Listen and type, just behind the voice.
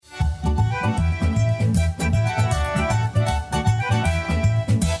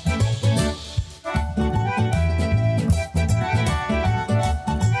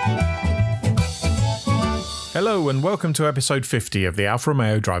Hello and welcome to episode 50 of the Alfa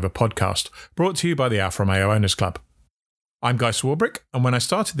Romeo Driver Podcast, brought to you by the Alfa Romeo Owners Club. I'm Guy Swarbrick, and when I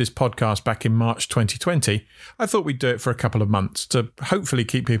started this podcast back in March 2020, I thought we'd do it for a couple of months to hopefully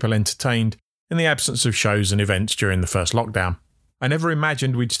keep people entertained in the absence of shows and events during the first lockdown. I never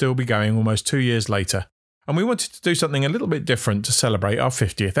imagined we'd still be going almost 2 years later, and we wanted to do something a little bit different to celebrate our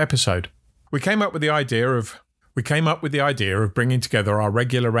 50th episode. We came up with the idea of bringing together our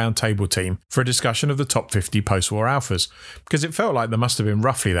regular roundtable team for a discussion of the top 50 post-war Alfas, because it felt like there must have been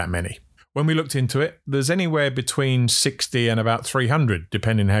roughly that many. When we looked into it, there's anywhere between 60 and about 300,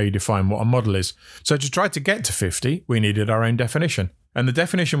 depending how you define what a model is. So to try to get to 50, we needed our own definition. And the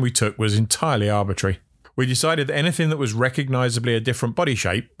definition we took was entirely arbitrary. We decided that anything that was recognisably a different body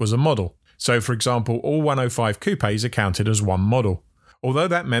shape was a model. So for example, all 105 coupes are counted as one model. Although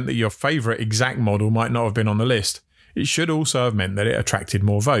that meant that your favourite exact model might not have been on the list, it should also have meant that it attracted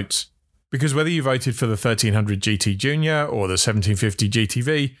more votes. Because whether you voted for the 1300 GT Junior or the 1750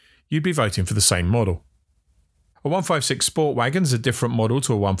 GTV, you'd be voting for the same model. A 156 Sport Wagon is a different model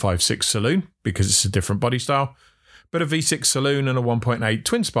to a 156 Saloon, because it's a different body style, but a V6 Saloon and a 1.8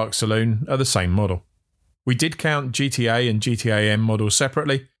 Twin Spark Saloon are the same model. We did count GTA and GTA-M models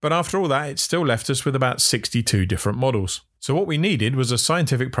separately, but after all that, it still left us with about 62 different models. So what we needed was a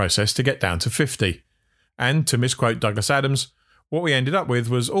scientific process to get down to 50. And, to misquote Douglas Adams, what we ended up with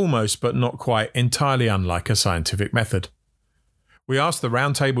was almost but not quite entirely unlike a scientific method. We asked the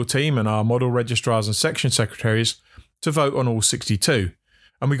roundtable team and our model registrars and section secretaries to vote on all 62,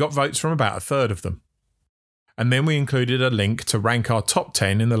 and we got votes from about a third of them. And then we included a link to rank our top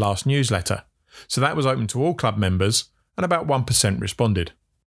 10 in the last newsletter, so that was open to all club members, and about 1% responded.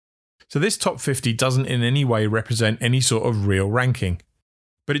 So this top 50 doesn't in any way represent any sort of real ranking,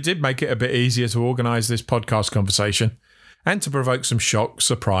 but it did make it a bit easier to organise this podcast conversation and to provoke some shock,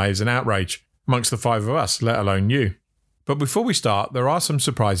 surprise and outrage amongst the five of us, let alone you. But before we start, there are some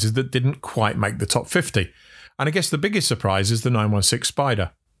surprises that didn't quite make the top 50, and I guess the biggest surprise is the 916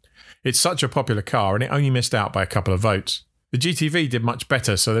 Spider. It's such a popular car and it only missed out by a couple of votes. The GTV did much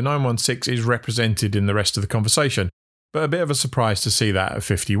better, so the 916 is represented in the rest of the conversation, but a bit of a surprise to see that at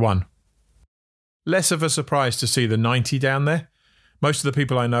 51. Less of a surprise to see the 90 down there. Most of the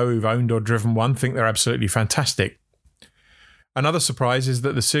people I know who've owned or driven one think they're absolutely fantastic. Another surprise is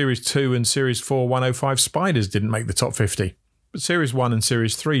that the Series 2 and Series 4 105 Spiders didn't make the top 50, but Series 1 and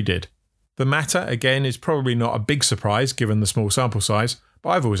Series 3 did. The Matter, again, is probably not a big surprise given the small sample size, but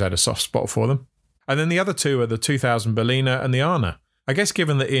I've always had a soft spot for them. And then the other two are the 2000 Berliner and the Arna. I guess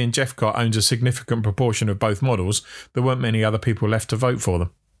given that Ian Jeffcott owns a significant proportion of both models, there weren't many other people left to vote for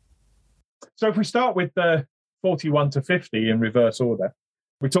them. So if we start with the 41 to 50 in reverse order,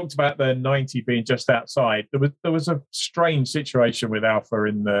 we talked about the 90 being just outside. There was a strange situation with Alfa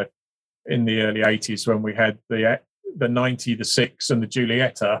in the early 80s when we had the 90, the 6 and the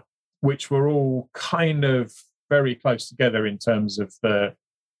Giulietta, which were all kind of very close together in terms of the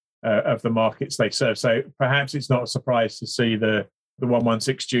markets they serve. So perhaps it's not a surprise to see the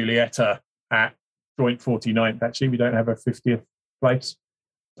 116 Giulietta at joint 49th. Actually, we don't have a 50th place.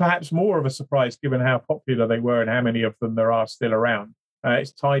 Perhaps more of a surprise given how popular they were and how many of them there are still around.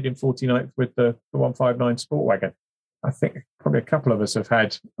 It's tied in 49th with the 159 Sport Wagon. I think probably a couple of us have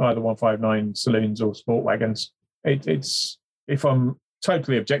had either 159 saloons or Sport Wagons. It's, if I'm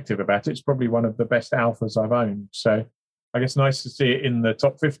totally objective about it, it's probably one of the best Alfas I've owned. So I guess nice to see it in the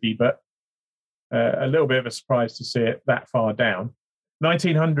top 50, but a little bit of a surprise to see it that far down.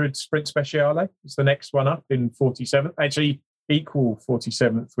 1900 Sprint Speciale is the next one up in 47th. Actually, equal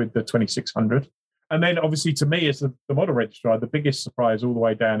 47th with the 2600. And then obviously to me as the model registrar, the biggest surprise all the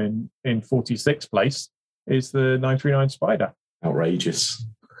way down in 46th place is the 939 Spider. Outrageous.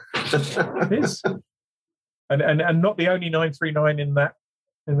 It is. And not the only 939 in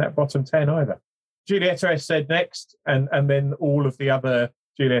that bottom 10 either. Giulietta S said next, and then all of the other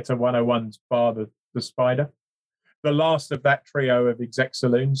Giulietta 101s bar the Spider. The last of that trio of exec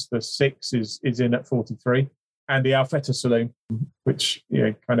saloons, the 6 is in at 43. And the Alfetta Saloon, which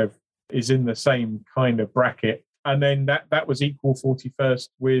kind of is in the same kind of bracket. And then that was equal 41st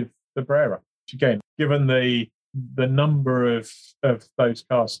with the Brera, which again, given the number of those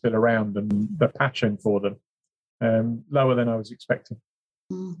cars still around and the passion for them, lower than I was expecting.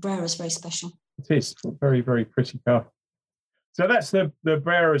 Brera's very special. It is a very, very pretty car. So that's the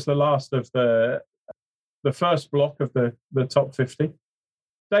Brera is the last of the first block of the top 50.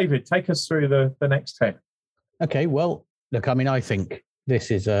 David, take us through the next 10. Okay, well, look, I mean, I think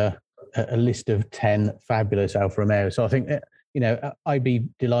this is a list of 10 fabulous Alfa Romeo. So I think, I'd be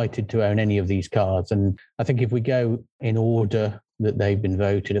delighted to own any of these cars. And I think if we go in order that they've been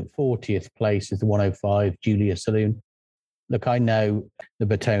voted. At 40th place is the 105 Giulia Saloon. Look, I know the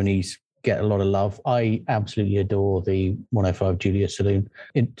Bertonis get a lot of love. I absolutely adore the 105 Giulia Saloon.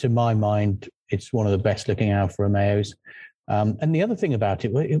 To my mind, it's one of the best looking Alfa Romeos. And the other thing about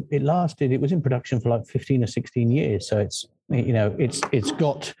it was in production for like 15 or 16 years. So it's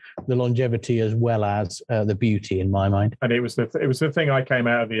got the longevity as well as the beauty in my mind. And it was the thing I came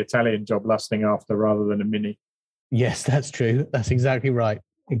out of the Italian job lusting after rather than a Mini. Yes, that's true. That's exactly right.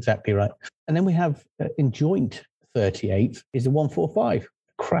 Exactly right. And then we have in joint 38th is the 145.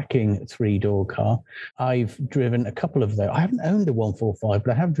 Cracking 3-door car. I've driven a couple of those. I haven't owned a 145,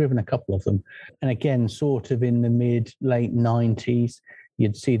 but I have driven a couple of them. And again, sort of in the late 90s,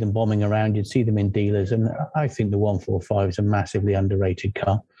 you'd see them bombing around. You'd see them in dealers. And I think the 145 is a massively underrated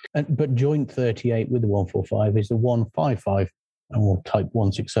car. But joint 38 with the 145 is the 155 or Type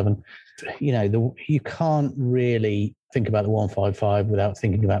 167. You can't really think about the 155 without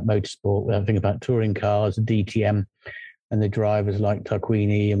thinking about motorsport, without thinking about touring cars, DTM, and the drivers like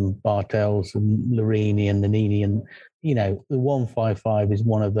Tarquini and Bartels and Larini and Nannini. And, the 155 is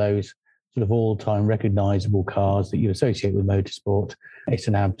one of those sort of all-time recognizable cars that you associate with motorsport. It's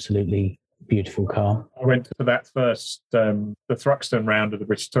an absolutely beautiful car. I went to that first, the Thruxton round of the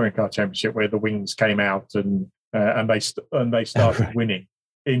British Touring Car Championship where the wings came out and they started winning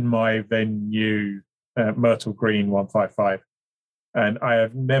in my then new Myrtle Green 155. And I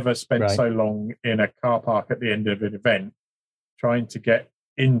have never spent so long in a car park at the end of an event trying to get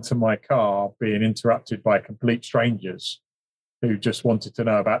into my car, being interrupted by complete strangers who just wanted to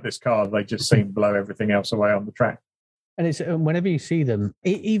know about this car. They just seemed to blow everything else away on the track. And it's whenever you see them,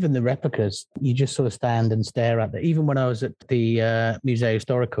 even the replicas, you just sort of stand and stare at them. Even when I was at the Museo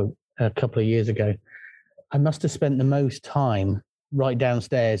Storico a couple of years ago, I must have spent the most time right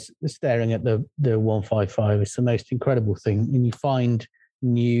downstairs staring at the 155. It's the most incredible thing. And you find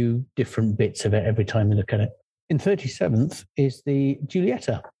new, different bits of it every time you look at it. In 37th is the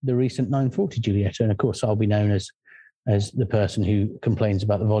Giulietta, the recent 940 Giulietta. And of course, I'll be known as the person who complains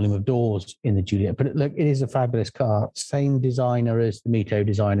about the volume of doors in the Giulietta. But look, it is a fabulous car. Same designer as the Mito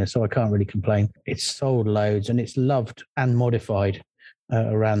designer, so I can't really complain. It's sold loads and it's loved and modified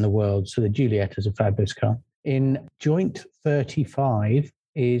around the world. So the Giulietta is a fabulous car. In joint 35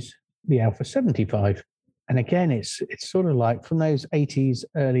 is the Alfa 75. And again, it's sort of like from those 80s,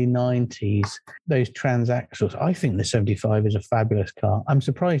 early 90s, those transaxles. I think the 75 is a fabulous car. I'm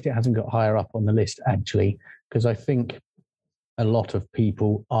surprised it hasn't got higher up on the list, actually, because I think a lot of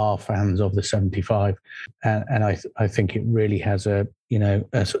people are fans of the 75. And I think it really has a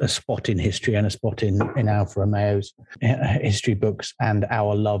spot in history and a spot in Alfa Romeo's history books and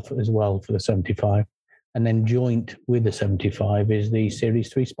our love as well for the 75. And then joint with the 75 is the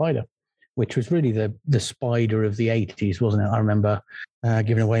Series 3 Spider, which was really the Spider of the 80s, wasn't it? I remember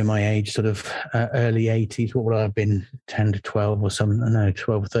giving away my age, sort of early 80s. What would I have been, 10 to 12 or something? No,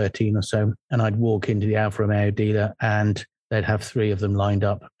 12 or 13 or so. And I'd walk into the Alfa Romeo dealer and they'd have 3 of them lined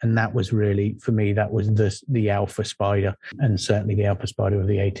up. And that was really, for me, that was the Alfa Spider, and certainly the Alfa Spider of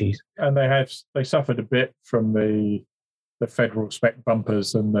the 80s. And they suffered a bit from the Federal spec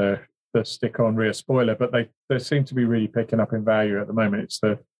bumpers and the stick-on rear spoiler, but they seem to be really picking up in value at the moment.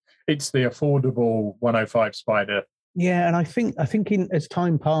 It's the affordable 105 Spider. Yeah, and I think as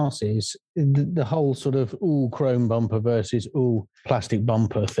time passes, the whole sort of chrome bumper versus plastic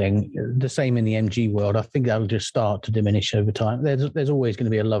bumper thing, the same in the MG world, I think that'll just start to diminish over time. There's always going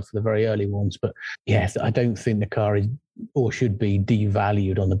to be a love for the very early ones, but yes, I don't think the car is or should be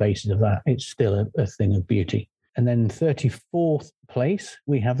devalued on the basis of that. It's still a thing of beauty. And then 34th place,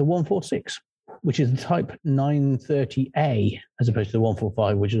 we have the 146, which is the Type 930A, as opposed to the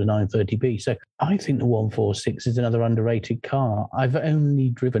 145, which is a 930B. So I think the 146 is another underrated car. I've only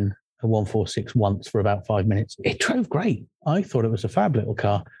driven a 146 once for about 5 minutes. It drove great. I thought it was a fab little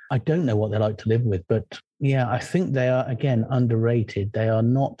car. I don't know what they're like to live with, but yeah, I think they are, again, underrated. They're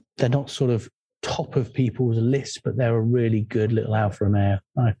not sort of top of people's lists, but they're a really good little Alfa Romeo,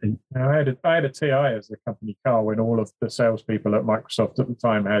 I think. Now, I had a TI as a company car when all of the salespeople at Microsoft at the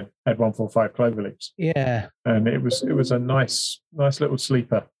time had 145 Cloverleafs. Yeah, and it was a nice little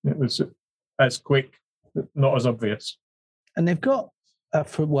sleeper. It was as quick, not as obvious. And they've got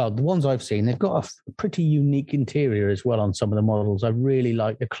the ones I've seen, they've got a pretty unique interior as well on some of the models. I really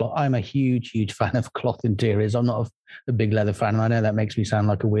like the cloth. I'm a huge fan of cloth interiors. I'm not a big leather fan. I know that makes me sound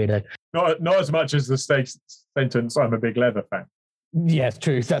like a weirdo. Not as much as the sentence, I'm a big leather fan. Yes,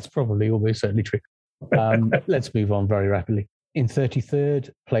 true. That's probably almost certainly true. Let's move on very rapidly. In 33rd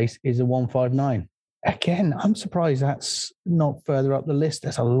place is a 159. Again, I'm surprised that's not further up the list.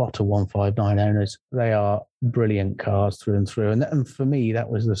 There's a lot of 159 owners. They are brilliant cars through and through. And for me, that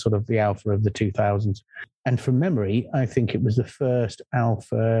was the sort of the Alfa of the 2000s. And from memory, I think it was the first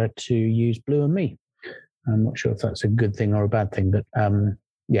Alfa to use Blue and Me. I'm not sure if that's a good thing or a bad thing, but notable.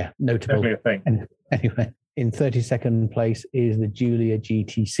 Definitely a thing. And anyway, in 32nd place is the Giulia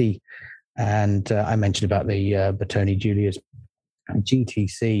GTC. And I mentioned about the Bertoni Giulias.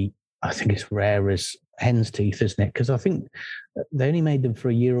 GTC, I think it's rare as hen's teeth, isn't it? Because I think they only made them for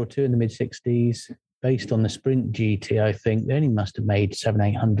a year or two in the mid-60s. Based on the Sprint GT, I think they only must have made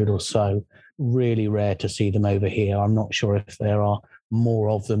 700-800 or so. Really rare to see them over here. I'm not sure if there are more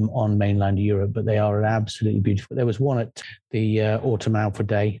of them on mainland Europe, but they are absolutely beautiful. There was one at the Autumn Alpha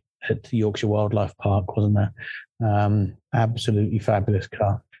Day at the Yorkshire Wildlife Park, wasn't there? Absolutely fabulous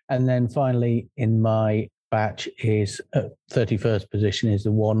car. And then finally, in my batch is at 31st position is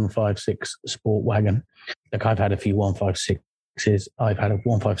the 156 Sport Wagon. Look, I've had a few 156s. I've had a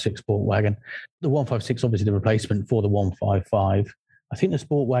 156 Sport Wagon. The 156, obviously the replacement for the 155. I think the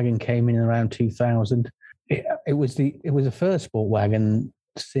Sport Wagon came in around 2000. It was the first Sport Wagon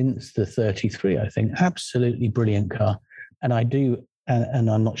since the 33, I think. Absolutely brilliant car. And I do, and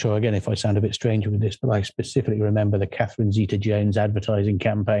I'm not sure, again, if I sound a bit strange with this, but I specifically remember the Catherine Zeta-Jones advertising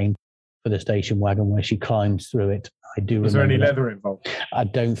campaign for the station wagon where she climbs through it. I do remember. Is there any leather involved? I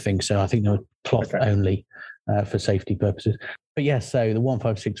don't think so. I think there was cloth only for safety purposes. But yes, so the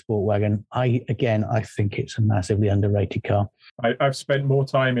 156 Sport Wagon, I think it's a massively underrated car. I've spent more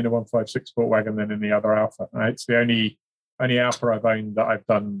time in a 156 Sport Wagon than in the other Alfa. It's the only Alfa I've owned that I've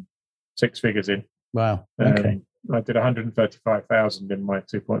done six figures in. Wow. Okay. I did 135,000 in my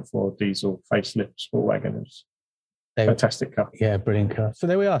 2.4 diesel facelift Sport Wagon. It's a fantastic car. Yeah, brilliant car. So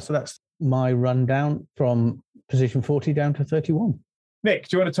there we are. So that's my rundown from position 40 down to 31. Nick,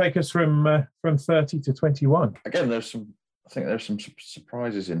 do you want to take us from 30 to 21? Again, I think there's some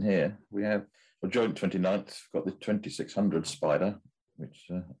surprises in here. We have a joint 29th, got the 2600 Spider, which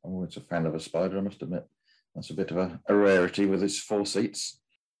I'm always a fan of a Spider, I must admit. That's a bit of a rarity with its 4 seats.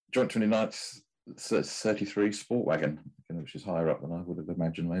 Joint 29th, 33 Sport Wagon, which is higher up than I would have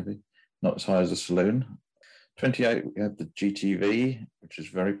imagined, maybe. Not as high as a saloon. 28, we have the GTV, which is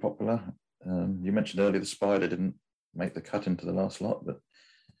very popular. You mentioned earlier the Spider didn't make the cut into the last lot, but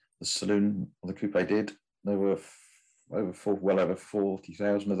the saloon or the coupe did. There were well over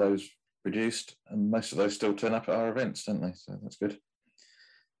 40,000 of those produced, and most of those still turn up at our events, don't they? So that's good.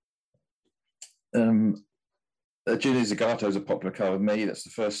 Giulia Zagato is a popular car with me. That's the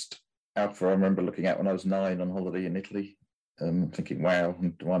first Alfa I remember looking at when I was 9 on holiday in Italy, thinking, wow,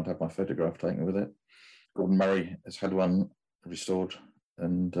 I want to have my photograph taken with it. Gordon Murray has had one restored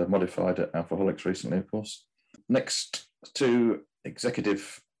and modified at Alfaholics recently, of course. Next two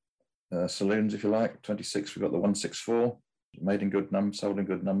executive saloons, if you like. 26, we've got the 164, made in good numbers, sold in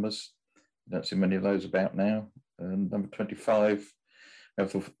good numbers. Don't see many of those about now. And number 25, we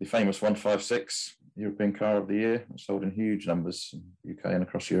have the famous 156, European Car of the Year, sold in huge numbers in the UK and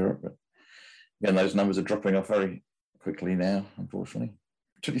across Europe. But again, those numbers are dropping off very quickly now, unfortunately.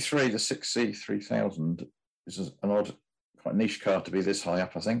 23, the 6C 3000 is an odd, quite niche car to be this high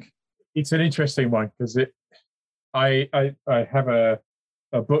up, I think. It's an interesting one because I have a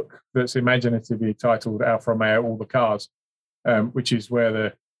book that's imaginatively titled Alfa Romeo All the Cars, which is where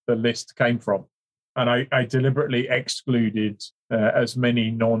the list came from. And I deliberately excluded as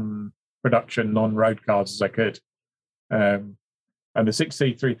many non-production, non-road cars as I could. And the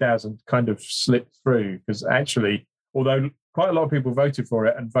 6C 3000 kind of slipped through because actually, although quite a lot of people voted for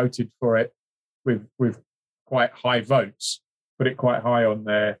it and voted for it with quite high votes, put it quite high on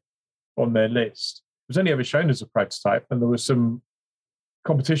their list. It was only ever shown as a prototype, and there were some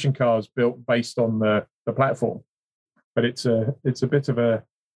competition cars built based on the platform. But it's a bit of an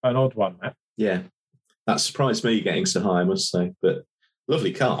odd one, that. Yeah, that surprised me getting so high, I must say. But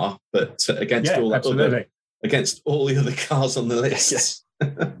lovely car, but against all the other cars on the list.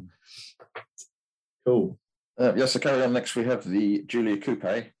 Cool. So carry on. Next, we have the Giulia Coupe,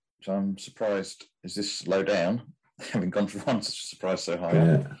 which I'm surprised is this low down, having gone for one such a surprise so high.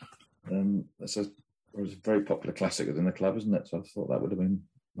 Yeah. That's a very popular classic within the club, isn't it? So I thought that would have been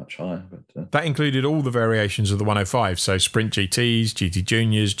much higher. But that included all the variations of the 105, so Sprint GTs, GT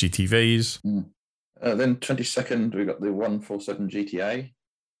Juniors, GTVs. Then 22nd, we've got the 147 GTA,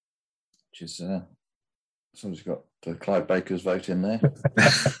 which is someone's got Clive Baker's vote in there.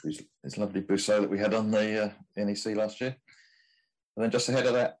 His lovely Busso that we had on the NEC last year. And then just ahead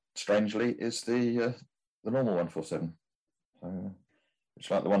of that, strangely, is the normal 147. So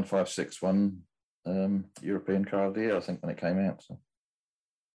it's like the 156 one, European Car of the Year, I think, when it came out. So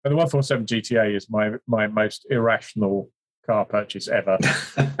And the 147 GTA is my most irrational car purchase ever.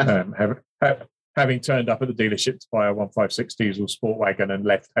 Having turned up at the dealership to buy a 156 diesel sport wagon and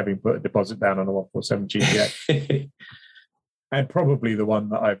left having put a deposit down on a 147 GTA. And probably the one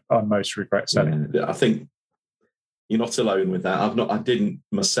that I most regret selling. Yeah, I think you're not alone with that. I didn't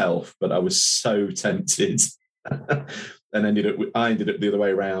myself, but I was so tempted. And I ended up the other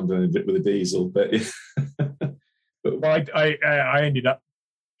way around and ended up with a diesel. But I ended up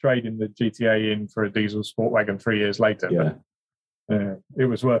trading the GTA in for a diesel sport wagon 3 years later. Yeah. But, it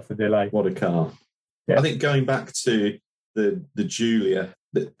was worth the delay. What a car. Yeah. I think going back to the Giulia,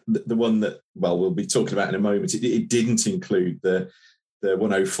 the one that, well, we'll be talking about in a moment, it didn't include the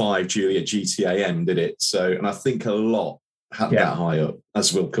 105 Giulia GTAM, did it? So, and I think a lot had that high up,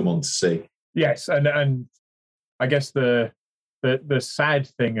 as we'll come on to see. Yes, and I guess the sad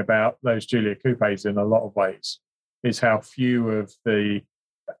thing about those Giulia coupes in a lot of ways is how few of the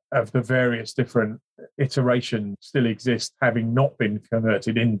various different iterations still exist, having not been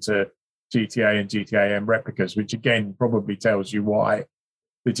converted into GTA and GTAM replicas, which again probably tells you why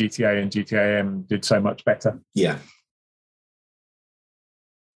the GTA and GTAM did so much better. Yeah.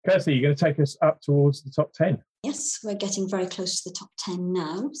 Kirsty, you're going to take us up towards the top 10. Yes, we're getting very close to the top 10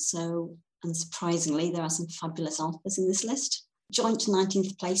 now. So, unsurprisingly, there are some fabulous Alfas in this list. Joint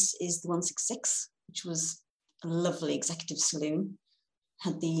 19th place is the 166, which was a lovely executive saloon.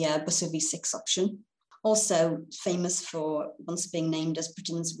 Had the Busso V6 option. Also famous for once being named as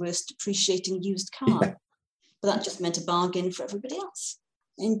Britain's worst depreciating used car. Yeah. But that just meant a bargain for everybody else.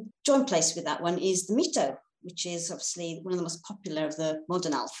 In joint place with that one is the Mito, which is obviously one of the most popular of the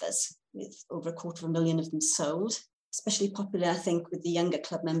modern Alfas, with over 250,000 of them sold. Especially popular, I think, with the younger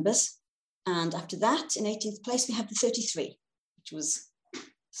club members. And after that, in 18th place, we have the 33, which was a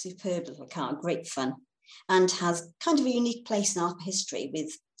superb little car, great fun, and has kind of a unique place in Alfa history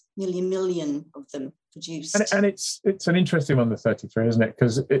with nearly 1 million of them produced. And it's an interesting one, the 33, isn't it?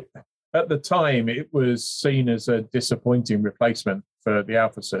 Because at the time, it was seen as a disappointing replacement for the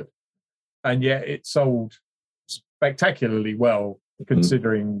Alfa Sud, and yet it sold spectacularly well,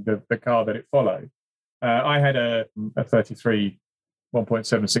 considering the car that it followed. I had a 33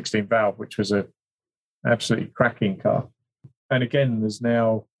 1.7 16 valve, which was a absolutely cracking car. And again, there's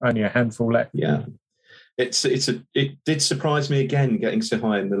now only a handful left. Yeah. It did surprise me again getting so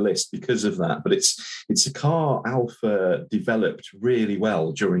high in the list because of that, but it's a car Alfa developed really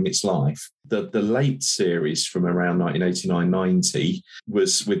well during its life. The late series from around 1989-90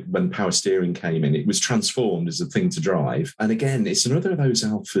 was when power steering came in. It was transformed as a thing to drive. And again, it's another of those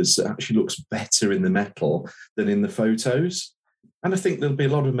Alfas that actually looks better in the metal than in the photos. And I think there'll be a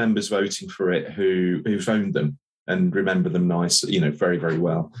lot of members voting for it who've owned them and remember them very, very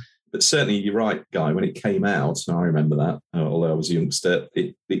well. But certainly, you're right, Guy. When it came out, and I remember that, although I was a youngster,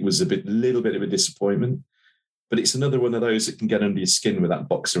 it was a little bit of a disappointment. But it's another one of those that can get under your skin with that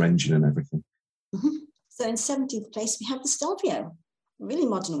boxer engine and everything. Mm-hmm. So in 17th place, we have the Stelvio, a really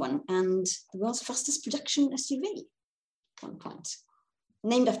modern one, and the world's fastest production SUV at one point.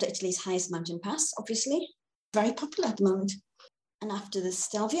 Named after Italy's highest mountain pass, obviously. Very popular at the moment. And after the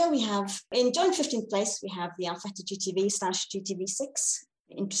Stelvio, we have, in joint 15th place, we have the Alfetta GTV/GTV6.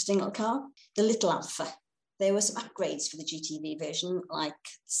 Interesting little car. The Little Alfa. There were some upgrades for the GTV version, like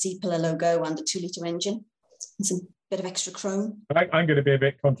C-pillar logo and the 2-litre engine, and some bit of extra chrome. I'm going to be a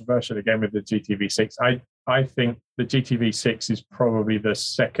bit controversial again with the GTV6. I think the GTV6 is probably the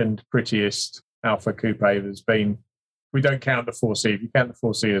second prettiest Alfa coupe there's been. We don't count the 4C. If you count the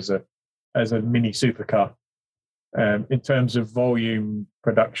 4C as a mini supercar, in terms of volume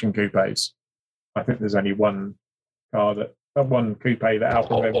production coupes, I think there's only one coupe that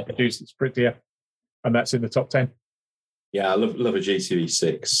Alfa have ever produced that's prettier, and that's in the top 10. Yeah, I love a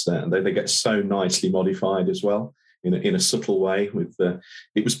GTV6. They get so nicely modified as well in a subtle way.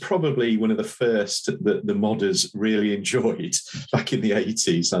 It was probably one of the first that the modders really enjoyed back in the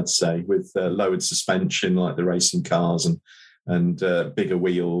 80s, I'd say, with lowered suspension like the racing cars and bigger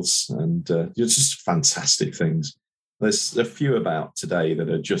wheels and just fantastic things. There's a few about today that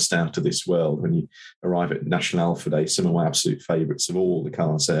are just out of this world. When you arrive at National Alfa Day, some of my absolute favourites of all the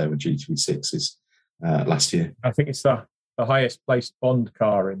cars there were GTV6s last year. I think it's the highest placed Bond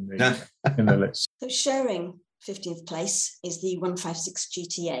car in the list. So sharing 15th place is the 156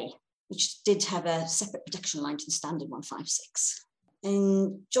 GTA, which did have a separate production line to the standard 156.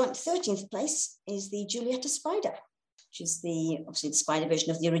 In joint 13th place is the Giulietta Spider, which is obviously the Spider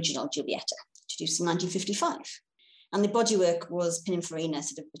version of the original Giulietta, introduced in 1955. And the bodywork was Pininfarina,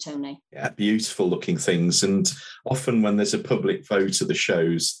 sort of Bertone. Yeah, beautiful looking things. And often when there's a public vote of the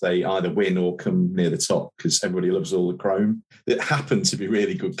shows, they either win or come near the top because everybody loves all the chrome. That happen to be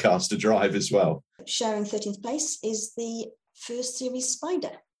really good cars to drive as well. Sharing 13th place is the first series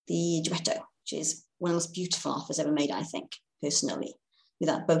Spider, the Duetto, which is one of the most beautiful Alfas ever made, I think, personally, with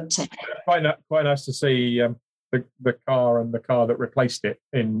that boat tail. Quite nice to see the car and the car that replaced it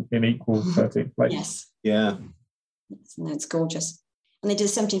in equal 13th place. Yes. Yeah. No, it's gorgeous. And they did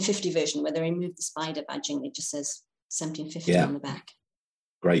a 1750 version where they removed the Spider badging. It just says 1750 on the back.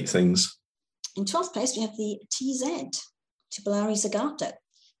 Great things. In 12th place, we have the TZ, Tubolari Zagato,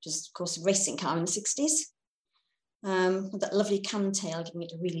 which is, of course, a racing car in the 60s. With that lovely cam tail, giving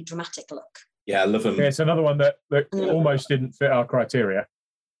it a really dramatic look. Yeah, I love them. Yeah, it's another one that almost didn't fit our criteria.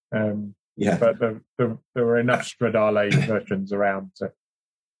 But there were enough Stradale versions around to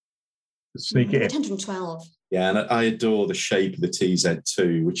sneak it in. 112. Yeah, and I adore the shape of the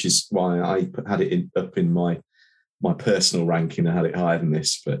TZ2, which is why I had it up in my personal ranking. I had it higher than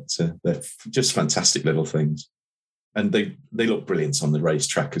this, but they're just fantastic little things. And they look brilliant on the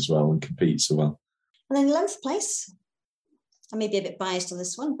racetrack as well and compete so well. And then 11th place, I may be a bit biased on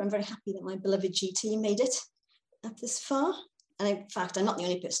this one, but I'm very happy that my beloved GT made it up this far. And in fact, I'm not the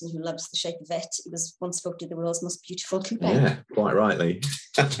only person who loves the shape of it. It was once voted the world's most beautiful coupe. Yeah, quite rightly.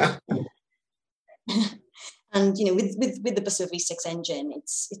 And with the Busso V6 engine,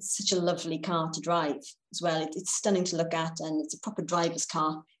 it's such a lovely car to drive as well. It's stunning to look at, and it's a proper driver's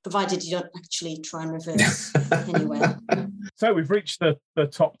car, provided you don't actually try and reverse anywhere. So we've reached the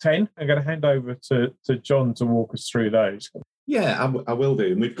top 10. I'm going to hand over to John to walk us through those. Yeah, I will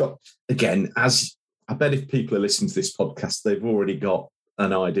do. And we've got, again, as I bet if people are listening to this podcast, they've already got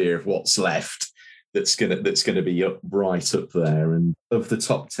an idea of what's left. That's gonna be right up there. And of the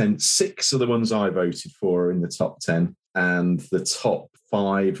top 10, 6 of the ones I voted for are in the top 10, and the top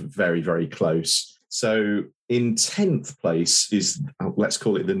 5 very, very close. So in 10th place is, let's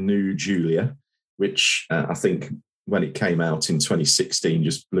call it the new Giulia, which I think when it came out in 2016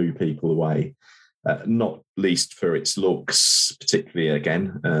 just blew people away. Not least for its looks, particularly,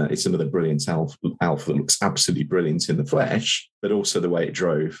 again, it's another brilliant Alfa that looks absolutely brilliant in the flesh, but also the way it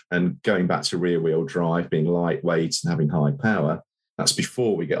drove. And going back to rear-wheel drive, being lightweight and having high power, that's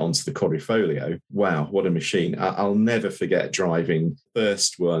before we get onto the Quadrifoglio. Wow, what a machine. I'll never forget driving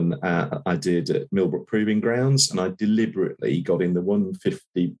first one I did at Millbrook Proving Grounds, and I deliberately got in the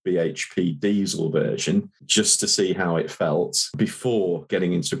 150 bhp diesel version just to see how it felt before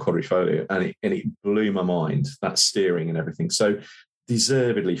getting into a Quadrifoglio, and it blew my mind, that steering and everything. So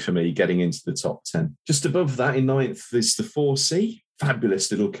deservedly for me getting into the top 10. Just above that in 9th is the 4C. Fabulous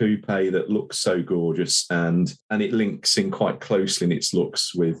little coupe that looks so gorgeous, and it links in quite closely in its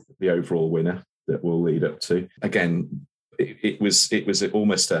looks with the overall winner that we'll lead up to. Again, it was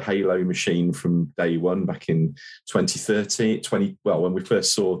almost a halo machine from day one back in 2013. When we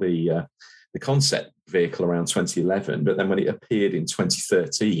first saw the concept vehicle around 2011, but then when it appeared in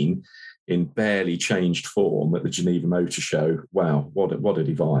 2013 in barely changed form at the Geneva Motor Show, wow, what a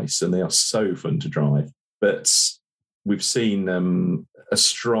device. And they are so fun to drive. But we've seen a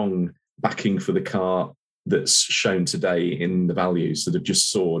strong backing for the car that's shown today in the values that have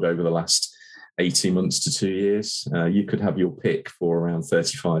just soared over the last 18 months to 2 years. You could have your pick for around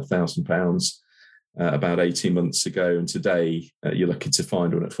 £35,000 about 18 months ago, and today you're lucky to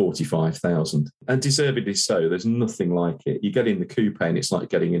find one at 45,000, and deservedly so. There's nothing like it. You get in the coupe and it's like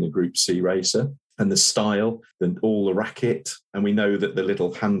getting in a Group C racer. And the style, and all the racket, and we know that the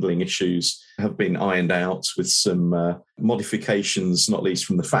little handling issues have been ironed out with some modifications, not least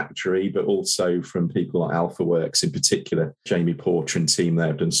from the factory, but also from people like Alfa Works in particular. Jamie Porter and team there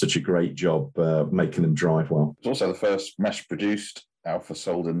have done such a great job making them drive well. It's also the first mass-produced Alfa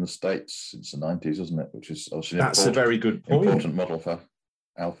sold in the States since the 90s, isn't it? Which is obviously a very good point. Important model for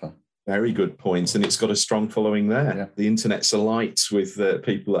Alfa. Very good point, and it's got a strong following there. Yeah. The internet's alight with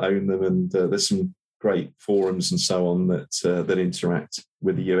people that own them, and there's some great forums and so on that interact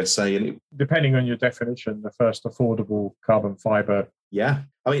with the USA. And depending on your definition, the first affordable carbon fibre. Yeah,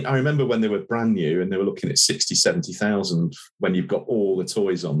 I mean, I remember when they were brand new and they were looking at 60, 70,000 when you've got all the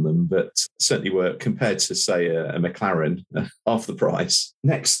toys on them, but certainly were, compared to, say, a McLaren, half the price.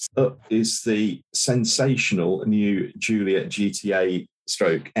 Next up is the sensational new Giulia GTA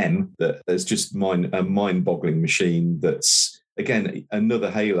M, that there's just a mind-boggling machine that's, again,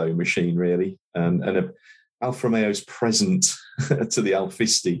 another halo machine, really, and Alfa Romeo's present to the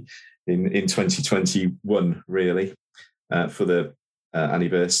Alfisti in 2021, really, for the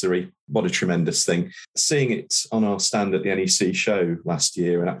anniversary. What a tremendous thing. Seeing it on our stand at the NEC show last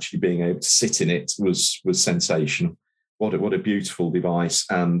year and actually being able to sit in it was sensational. What a beautiful device,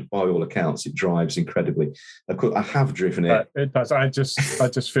 and by all accounts, it drives incredibly. Of course, I have driven it. It does. I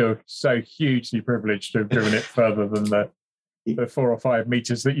just feel so hugely privileged to have driven it further than the 4 or 5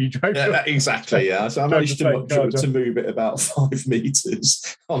 meters that you drove. Yeah, exactly. Yeah, so I managed to move it about 5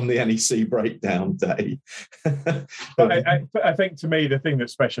 meters on the NEC breakdown day. But I think, to me, the thing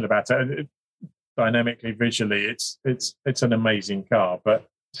that's special about it, dynamically, visually, it's an amazing car. But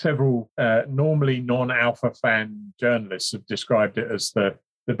several normally non-Alfa fan journalists have described it as the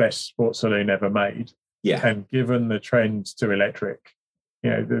best sports saloon ever made. Yeah. And given the trend to electric,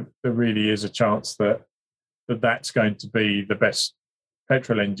 there really is a chance that's going to be the best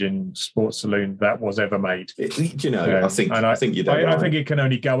petrol engine sports saloon that was ever made. I think you're right. I think it can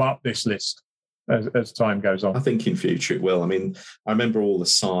only go up this list as time goes on. I think in future it will. I mean, I remember all the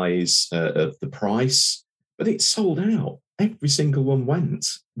size of the price, but it sold out. Every single one went,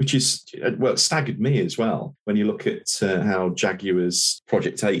 which is, well, it staggered me as well. When you look at how Jaguar's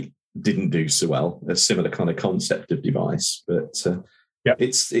Project 8 didn't do so well, a similar kind of concept of device, but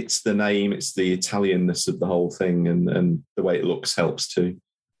it's the name, it's the Italianness of the whole thing, and the way it looks helps too.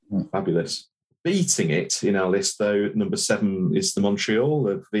 Fabulous. Beating it in our list, though, number 7 is the Montreal,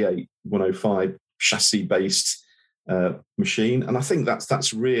 a V8 105 chassis-based machine, and I think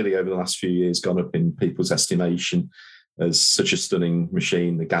that's really over the last few years gone up in people's estimation as such a stunning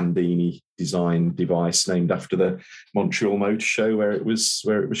machine. The Gandini design device, named after the Montreal Motor Show, where it was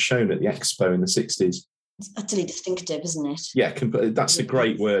shown at the Expo in the 60s. It's utterly distinctive, isn't it? Yeah, that's a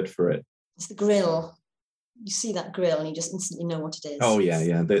great word for it. It's the grille. You see that grille and you just instantly know what it is. Oh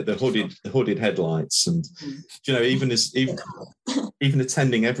yeah. The hooded headlights, and even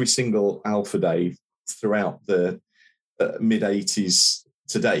attending every single Alfa day throughout the mid 80s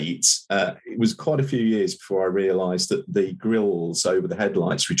to date, it was quite a few years before I realised that the grills over the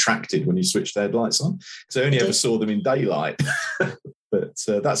headlights retracted when you switched the headlights on, because I only ever saw them in daylight. But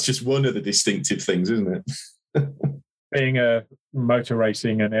that's just one of the distinctive things, isn't it? Being a motor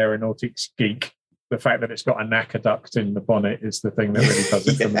racing and aeronautics geek, the fact that it's got a NACA duct in the bonnet is the thing that really does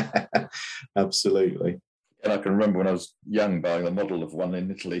it for me. Absolutely. And I can remember when I was young buying the model of one in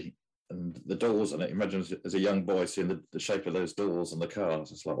Italy, and the doors, and imagine as a young boy seeing the shape of those doors on the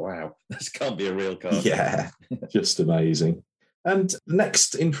cars. It's like, wow, this can't be a real car. Yeah, just amazing. And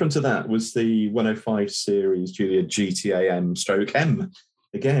next in front of that was the 105 series Giulia GTAM/M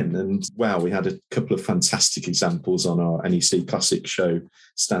again. And wow, we had a couple of fantastic examples on our NEC Classic Show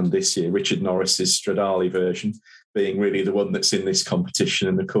stand this year. Richard Norris's Stradale version being really the one that's in this competition.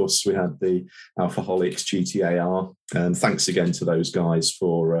 And of course, we had the Alfaholics GTAR. And thanks again to those guys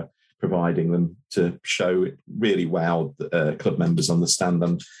for providing them to show. It really wowed club members on the stand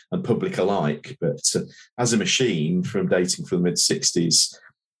and public alike. But as a machine dating from the mid-60s,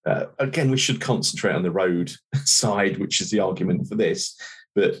 again, we should concentrate on the road side, which is the argument for this.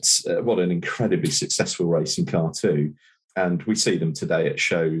 But what an incredibly successful racing car too. And we see them today at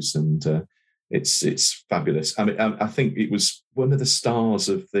shows, and it's fabulous. I mean, I think it was one of the stars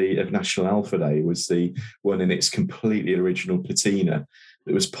of National Alfa Day was the one in its completely original patina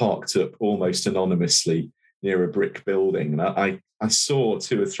that was parked up almost anonymously near a brick building. And I saw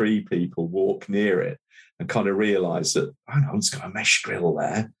 2 or 3 people walk near it and kind of realised that, oh no, it's got a mesh grille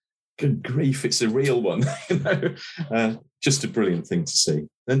there. Good grief, it's a real one. Just a brilliant thing to see.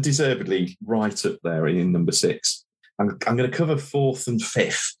 And deservedly right up there in number 6. I'm going to cover 4th and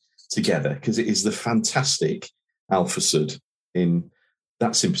 5th together because it is the fantastic Alfasud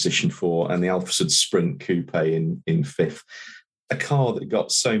that's in position 4, and the Alfasud Sprint Coupe in 5th. A car that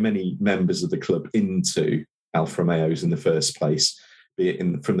got so many members of the club into Alfa Romeos in the first place, be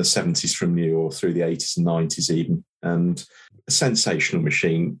it from the 70s from new or through the 80s and 90s even. And a sensational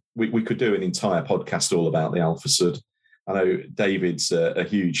machine. We could do an entire podcast all about the Alfasud. I know David's a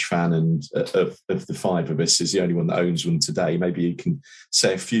huge fan and of the 5 of us is the only one that owns one today. Maybe you can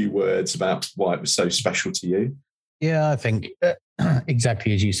say a few words about why it was so special to you. Yeah, I think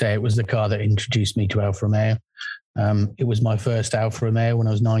exactly as you say, it was the car that introduced me to Alfa Romeo. It was my first Alfa Romeo when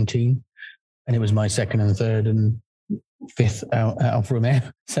I was 19, and it was my 2nd and 3rd and 5th Alfa Romeo.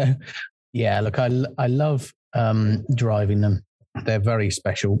 So, yeah, look, I love driving them. They're very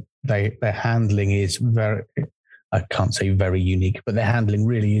special. Their handling is I can't say very unique, but their handling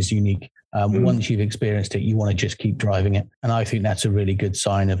really is unique. Once you've experienced it, you want to just keep driving it. And I think that's a really good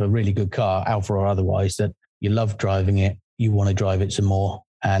sign of a really good car, Alfa or otherwise, that you love driving it, you want to drive it some more,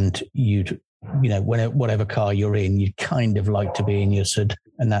 and whatever car you're in, you'd kind of like to be in your Sud.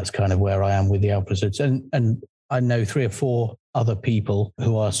 And that's kind of where I am with the Alfa Suds. And I know 3 or 4 other people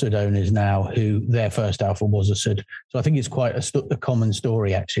who are SUD owners now who their first Alfa was a SUD. So I think it's quite a common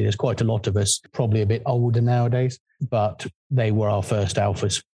story, actually. There's quite a lot of us, probably a bit older nowadays, but they were our first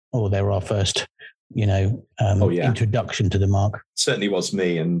Alfas, or they were our first, introduction to the marque. Certainly was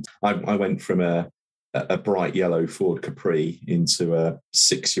me. And I went from a bright yellow Ford Capri into a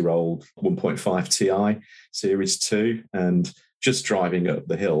 6-year-old 1.5 Ti Series 2. And just driving up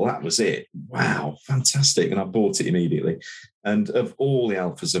the hill, that was it. Wow, fantastic. And I bought it immediately. And of all the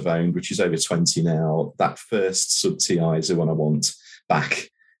Alfas I've owned, which is over 20 now, that first Sub Ti is the one I want back.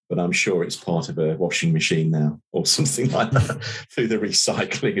 But I'm sure it's part of a washing machine now or something like that through the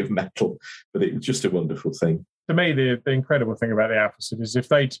recycling of metal. But it was just a wonderful thing. To me, the incredible thing about the Alfa Sud is if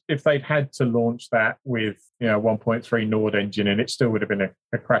they'd had to launch that with 1.3 Nord engine in, it still would have been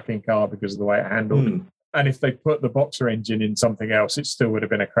a cracking car because of the way it handled. And if they put the Boxer engine in something else, it still would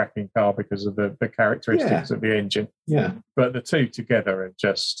have been a cracking car because of the characteristics of the engine. Yeah. But the two together are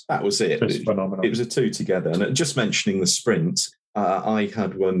just... That was it. Just phenomenal. It was a two together. And just mentioning the Sprint, I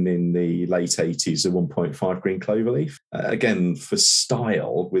had one in the late 80s, a 1.5 green cloverleaf. Again, for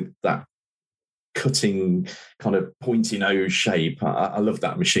style, with that cutting kind of pointy nose shape. I love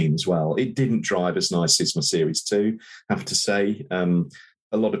that machine as well. It didn't drive as nice as my Series 2, I have to say.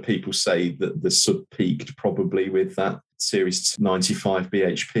 A lot of people say that the Sud peaked probably with that Series 95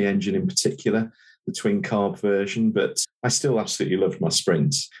 BHP engine in particular, the twin carb version, but I still absolutely loved my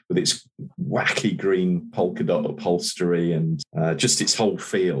Sprint with its wacky green polka dot upholstery and just its whole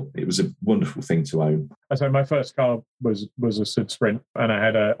feel. It was a wonderful thing to own. So my first car was a Sud Sprint, and I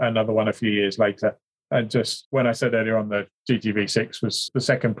had another one a few years later. And just when I said earlier on, the GTV6 was the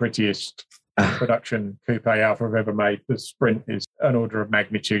second prettiest production coupe Alfa I've ever made. The Sprint is an order of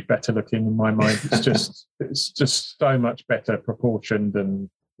magnitude better looking in my mind. It's just so much better proportioned, and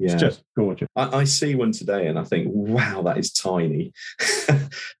it's just gorgeous. I see one today and I think, wow, that is tiny.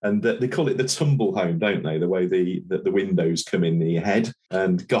 And they call it the tumble home, don't they? The way the windows come in the head.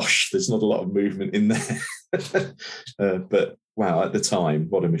 And gosh, there's not a lot of movement in there. But wow, at the time,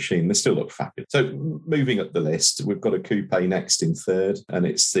 what a machine. They still look fabulous. So moving up the list, we've got a coupe next in third, and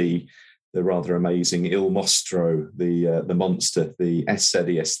it's the rather amazing Il Mostro, the monster, the SZ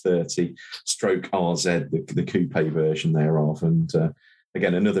ES30 stroke RZ, the coupe version thereof. And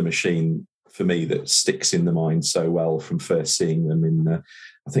again, another machine for me that sticks in the mind so well from first seeing them in,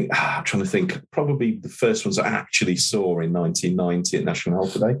 I'm trying to think, probably the first ones I actually saw in 1990 at National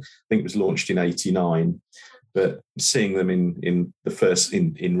Alpha Day. I think it was launched in 89. But seeing them in the first,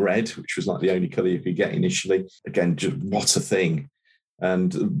 in red, which was like the only colour you could get initially, again, just what a thing.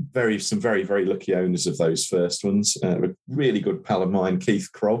 And some very, very lucky owners of those first ones. A really good pal of mine, Keith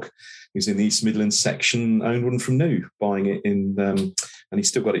Krog, who's in the East Midlands section, owned one from new, buying it in, and he's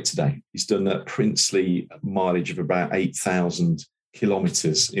still got it today. He's done a princely mileage of about 8,000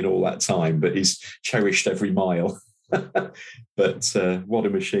 kilometres in all that time, but he's cherished every mile. But what a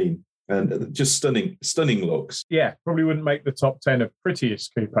machine. And just stunning looks. Yeah, probably wouldn't make the top 10 of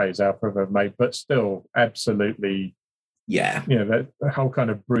prettiest coupes Alfa ever made, but still absolutely... Yeah. The whole kind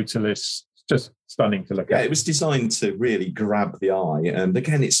of brutalist, just stunning to look at. Yeah, it was designed to really grab the eye. And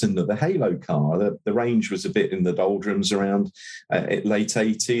again, it's another halo car. The range was a bit in the doldrums around late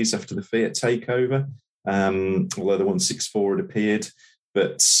 80s after the Fiat takeover, although the 164 had appeared.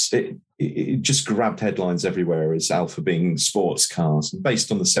 But it just grabbed headlines everywhere as Alfa being sports cars,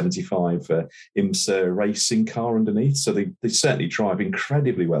 based on the 75 IMSA racing car underneath. So they certainly drive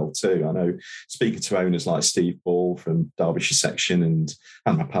incredibly well too. I know, speaking to owners like Steve Ball from Derbyshire section and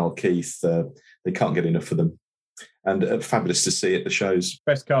my pal Keith, they can't get enough of them. And fabulous to see at the shows.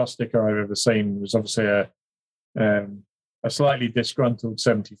 Best car sticker I've ever seen was obviously a slightly disgruntled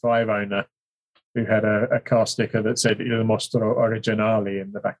 75 owner who had a car sticker that said Il Mostro Originale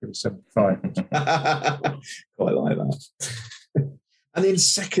in the back of the 75. Quite like that. And in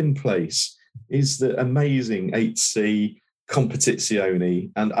second place is the amazing 8C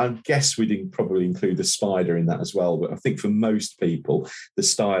Competizione. And I guess we'd probably include the Spider in that as well. But I think for most people, the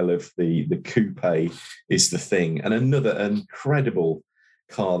style of the coupe is the thing. And another incredible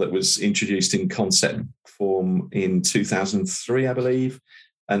car that was introduced in concept form in 2003, I believe.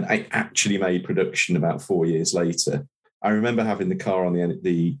 And I actually made production about 4 years later. I remember having the car on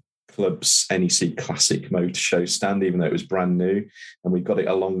the club's NEC Classic Motor Show stand, even though it was brand new. And we got it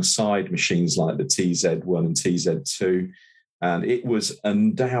alongside machines like the TZ1 and TZ2. And it was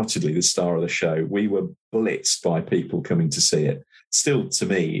undoubtedly the star of the show. We were blitzed by people coming to see it. Still, to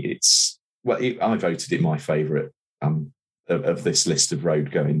me, I voted it my favourite of this list of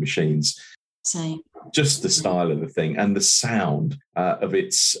road-going machines. Same. just the style of the thing and the sound of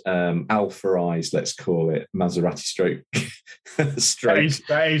its Alfaized, let's call it, Maserati stroke.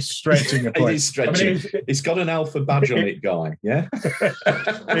 That is stretching a point. It is stretching. I mean, it's got an Alfa badge on it, Guy. Yeah,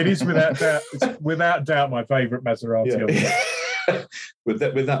 it is without doubt my favourite Maserati. Yeah. with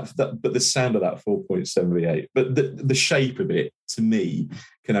that, but the sound of that 4.7 V8, but the shape of it to me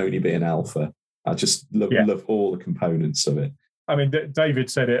can only be an Alfa. I just love all the components of it. I mean, David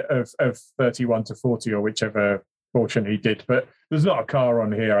said it of 31 to 40 or whichever portion he did, but there's not a car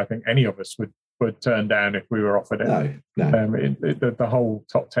on here I think any of us would turn down if we were offered it. No. The whole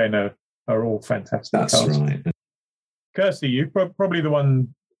top 10 are all fantastic That's cars. right. Kirsty, you're probably the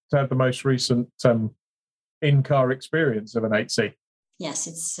one to have the most recent in-car experience of an 8C. Yes,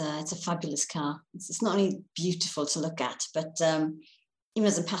 it's a fabulous car. It's not only beautiful to look at, but even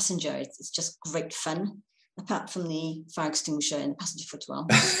as a passenger, it's just great fun. Apart from the fire extinguisher in the passenger footwell.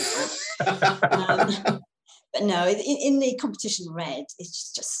 But no, in the competition red,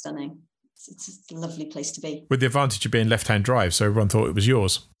 it's just stunning. It's a lovely place to be. With the advantage of being left-hand drive, so everyone thought it was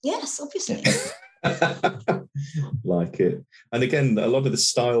yours. Yes, obviously. Like it. And again, a lot of the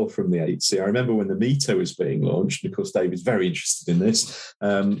style from the 8C. I remember when the Mito was being launched, and of course David's very interested in this,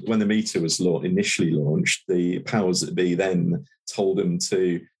 when the Mito was initially launched, the powers that be then told them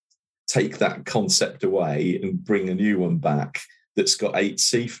to take that concept away and bring a new one back that's got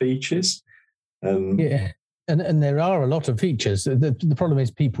 8C features. Yeah, and there are a lot of features. The problem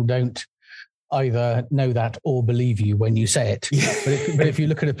is people don't either know that or believe you when you say it. Yeah. But if you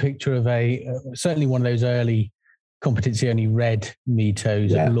look at a picture of certainly one of those early competency-only red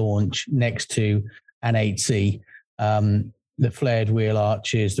Mitos at launch next to an 8C, the flared wheel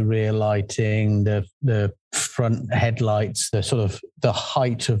arches, the rear lighting, the front headlights, the sort of the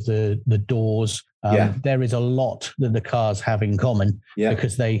height of the doors. There is a lot that the cars have in common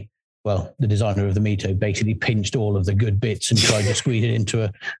because the designer of the Mito basically pinched all of the good bits and tried to squeeze it into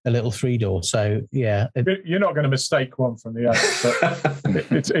a little 3-door. So, yeah. You're not going to mistake one from the other, but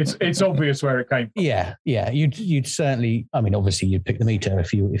it's obvious where it came from. Yeah. You'd certainly, I mean, obviously you'd pick the Mito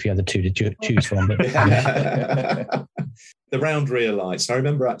if you had the two to choose from. But, the round rear lights. I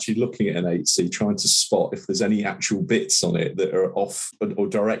remember actually looking at an 8C, trying to spot if there's any actual bits on it that are off or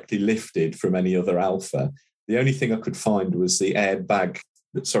directly lifted from any other Alfa. The only thing I could find was the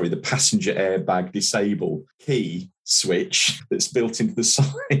the passenger airbag disable key switch that's built into the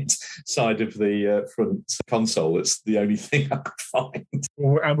side of the front console. That's the only thing I could find.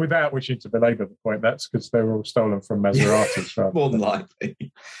 Well, and without wishing to belabor the point, that's because they were all stolen from Maseratis. More than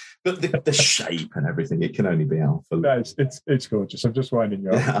likely. But the shape and everything, it can only be Alfa. No, it's gorgeous. I'm just winding you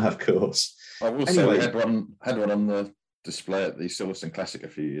up. Yeah, of course. I will say we had one on the display at the Silverstone Classic a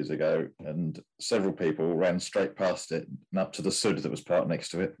few years ago, and several people ran straight past it and up to the Sud that was parked next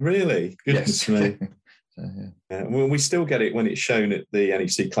to it. Really? Goodness me. So, well, we still get it when it's shown at the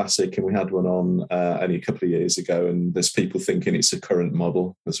NEC Classic, and we had one on only a couple of years ago, and there's people thinking it's a current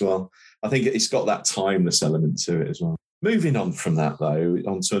model as well. I think it's got that timeless element to it as well. Moving on from that, though,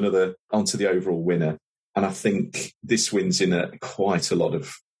 onto the overall winner, and I think this wins in quite a lot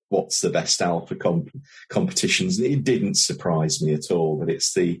of what's the best Alfa competitions. It didn't surprise me at all, but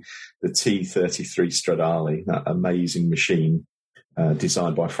it's the T33 Stradale, that amazing machine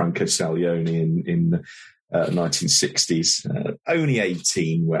designed by Franco Salioni in the 1960s. Only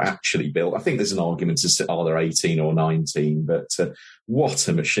 18 were actually built. I think there's an argument as to are there 18 or 19, but what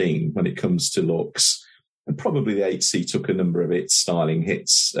a machine when it comes to looks. And probably the 8C took a number of its styling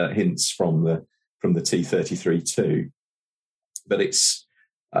hints from the T33 too. But it's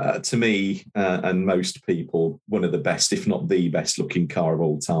to me and most people one of the best, if not the best looking car of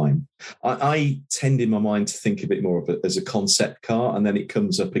all time. I tend in my mind to think a bit more of it as a concept car, and then it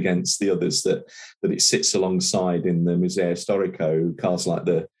comes up against the others that it sits alongside in the Museo Storico, cars like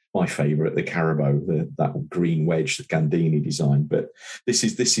my favourite, the Carabo, that green wedge that Gandini designed. But this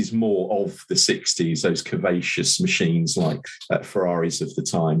is more of the 60s, those curvaceous machines like Ferraris of the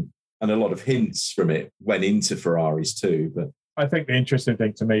time. And a lot of hints from it went into Ferraris too. But I think the interesting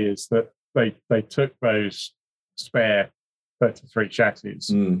thing to me is that they took those spare 33 chassis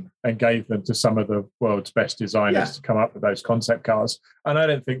and gave them to some of the world's best designers to come up with those concept cars. And I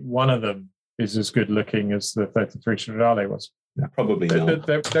don't think one of them is as good looking as the 33 Stradale was. No, probably not.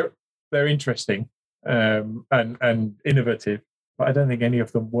 They're interesting and innovative, but I don't think any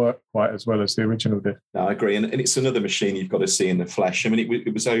of them work quite as well as the original did. No, I agree. And it's another machine you've got to see in the flesh. I mean,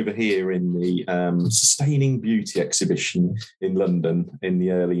 it was over here in the Sustaining Beauty exhibition in London in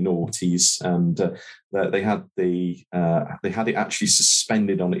the early noughties. And they had it actually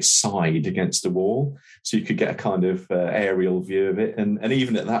suspended on its side against the wall. So you could get a kind of aerial view of it. And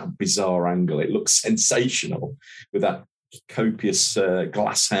even at that bizarre angle, it looks sensational with that copious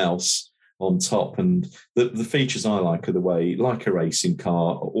glass house on top. And the features I like are the way, like a racing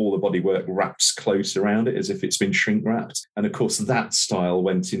car, all the bodywork wraps close around it as if it's been shrink wrapped. And of course, that style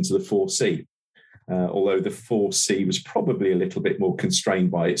went into the 4C. Although the 4C was probably a little bit more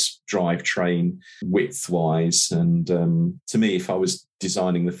constrained by its drivetrain width-wise. And to me, if I was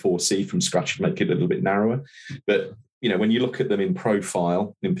designing the 4C from scratch, I'd make it a little bit narrower. But, when you look at them in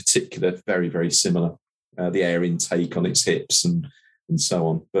profile, in particular, very, very similar. The air intake on its hips and so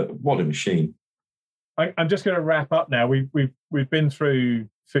on. But what a machine. I'm just going to wrap up now. We've been through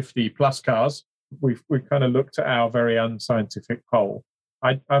 50 plus cars. We've kind of looked at our very unscientific poll.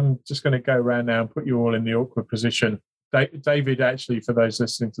 I'm just going to go around now and put you all in the awkward position. David, actually, for those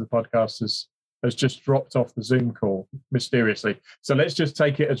listening to the podcast, has just dropped off the Zoom call mysteriously. So let's just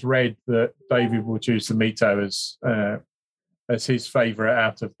take it as read that David will choose the Mito as his favourite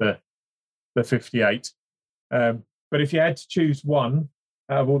out of the 58. But if you had to choose one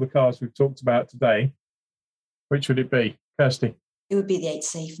out of all the cars we've talked about today, which would it be? Kirsty? It would be the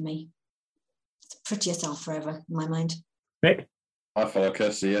 8C for me. It's the prettiest Alfa ever, in my mind. Nick? I follow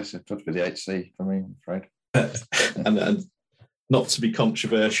Kirsty, yes. It would be the 8C for me, I'm afraid. and not to be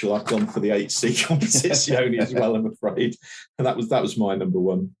controversial, I've gone for the 8C Competizione as well, I'm afraid. And that was my number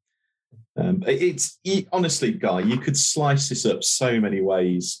one. Honestly, Guy, you could slice this up so many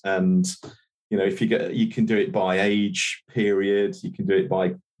ways. And if you can do it by age period, you can do it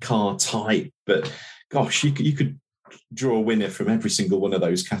by car type, but gosh, you could draw a winner from every single one of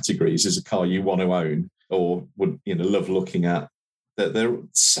those categories as a car you want to own or would love looking at. There are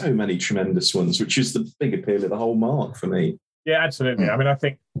so many tremendous ones, which is the big appeal of the whole marque for me. Yeah, absolutely. I mean, I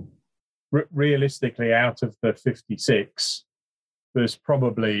think realistically, out of the 56, there's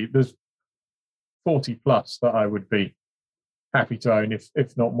 40 plus that I would be happy to own, if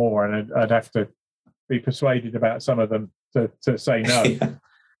not more, and I'd have to be persuaded about some of them to say no.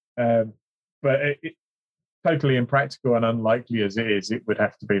 Yeah. But totally impractical and unlikely as it is, it would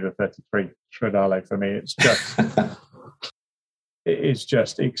have to be the 33 Stradale for me. It's just it is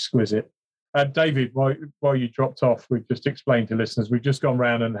just exquisite. David, while you dropped off, we've just explained to listeners, we've just gone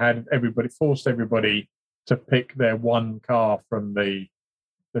round and had forced everybody to pick their one car from the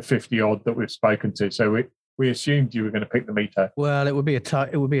 50 odd that we've spoken to. So we assumed you were going to pick the Mito. Well, it would be a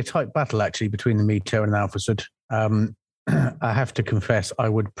tight battle actually between the Mito and the Alfa Sud. I have to confess, I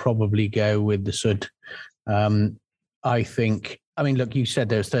would probably go with the Sud. Look, you said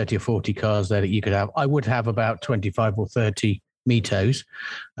there's 30 or 40 cars there that you could have. I would have about 25 or 30 Mitos.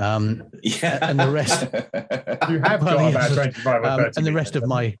 And the rest... You have got about 25 or 30 and the rest of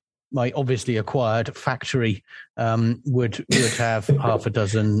my obviously acquired factory would have half a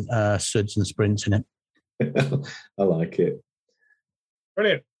dozen Suds and Sprints in it. I like it.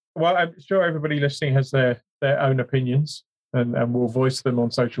 Brilliant. Well, I'm sure everybody listening has their own opinions and will voice them on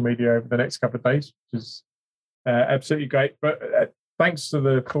social media over the next couple of days, which is absolutely great. But thanks to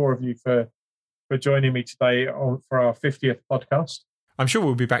the four of you for joining me today for our 50th podcast. I'm sure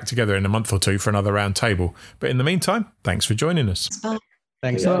we'll be back together in a month or two for another round table. But in the meantime, thanks for joining us.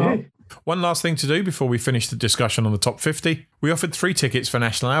 Thanks a lot. One last thing to do before we finish the discussion on the top 50. We offered 3 tickets for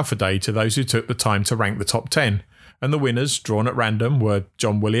National Alpha Day to those who took the time to rank the top 10. And the winners, drawn at random, were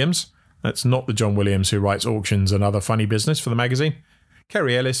John Williams. That's not the John Williams who writes auctions and other funny business for the magazine.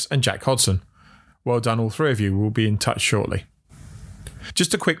 Kerry Ellis and Jack Hodson. Well done, all 3 of you. We'll be in touch shortly.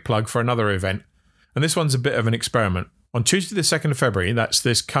 Just a quick plug for another event. And this one's a bit of an experiment. On Tuesday the 2nd of February, that's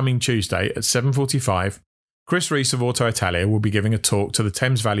this coming Tuesday at 7:45, Chris Rees of Auto Italia will be giving a talk to the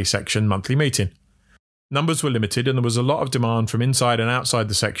Thames Valley section monthly meeting. Numbers were limited and there was a lot of demand from inside and outside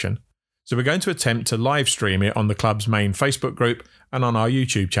the section, so we're going to attempt to live stream it on the club's main Facebook group and on our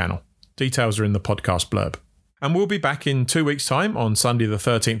YouTube channel. Details are in the podcast blurb. And we'll be back in 2 weeks' time on Sunday the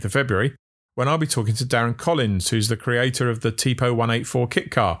 13th of February, when I'll be talking to Darren Collins, who's the creator of the Tipo 184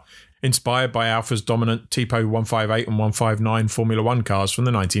 kit car, inspired by Alfa's dominant Tipo 158 and 159 Formula 1 cars from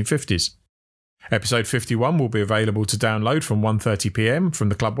the 1950s. Episode 51 will be available to download from 1:30 p.m. from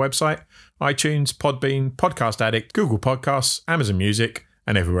the club website, iTunes, Podbean, Podcast Addict, Google Podcasts, Amazon Music,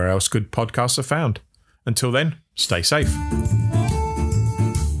 and everywhere else good podcasts are found. Until then, stay safe.